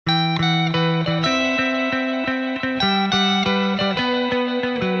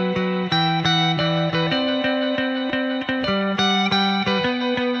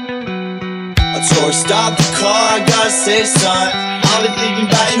stop the car, I gotta say something. I've been thinking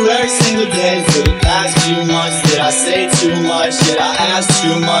about you every single day for the past few months. Did I say too much? Did I ask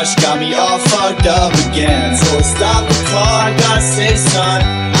too much? Got me all fucked up again. So stop the car, I gotta say something.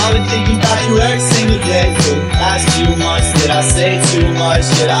 I've been thinking about you every single day for the past few months. Did I say too much?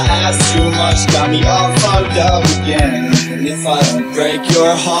 Did I ask too much? Got me all fucked up again. And if I don't break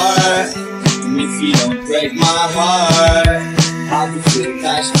your heart, and if you don't break my heart, I'll be feeling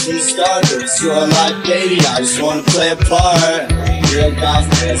passion from the start. But it's your life, baby, I just wanna play a part. Real goth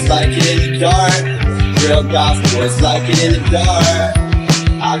boys like it in the dark. Real goth boys like it in the dark.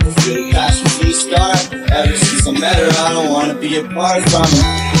 I can feel the passion from the start. Ever since I met her, I don't wanna be apart from her.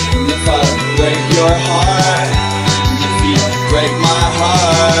 And if I don't break your heart, and if you don't break my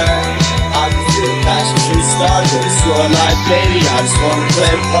heart, I can feel the passion from the start. But it's your life, baby, I just wanna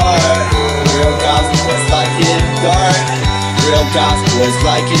play a part. Real goth boys like it in the dark. Real goth boys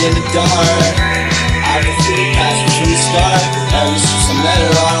like it in the dark. I can feel the passion from the start. Ever since I met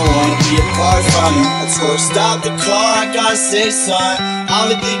her, I don't wanna be apart from her. I told her stop the car, I gotta say something. I've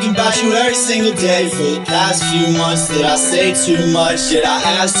been thinking about you every single day for the past few months. Did I say too much? Did I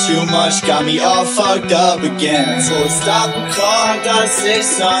ask too much? Got me all fucked up again. I told her stop the car, I gotta say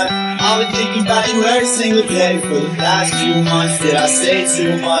something. I've been thinking about you every single day for the past few months. Did I say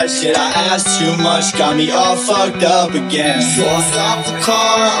too much? Did I ask too much? Got me all fucked up again. So I stopped the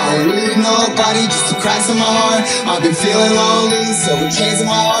car, I don't need nobody, just some cracks in my heart. I've been feeling lonely, silver chains in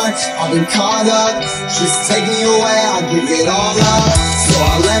my heart. I've been caught up, just take me away, I'll give it all up. So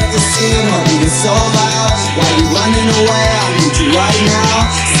I left the scene, I'm beating so loud. While you running away, I need you right now.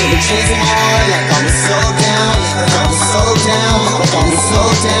 Silver chains in my heart, like I was so down. Like I was so down, like I was so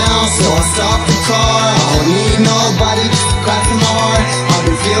down. So I stopped the car, I don't need nobody, just a crack in my heart. I've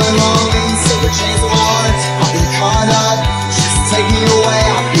been feeling lonely, silver chains in my heart. I've been caught up, just take me away,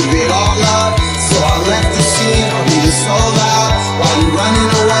 I'll give it all up. So I left the scene, I'm beating so loud. While you running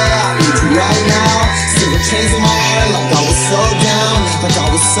away, I need you right now. Silver chains in my heart, like I was so down. Like I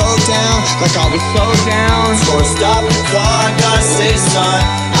was so down, like I was so down. So I stopped the car, I gotta say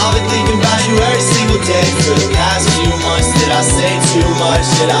something. I've been thinking about you every single day for the past few months. Did I say too much?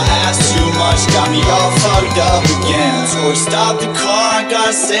 Did I ask too much? Got me all fucked up again. So I stopped the car, I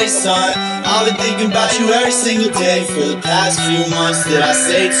gotta say something. I've been thinking about you every single day for the past few months. Did I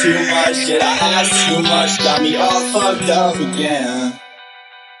say too much? Did I ask too much? Got me all fucked up again.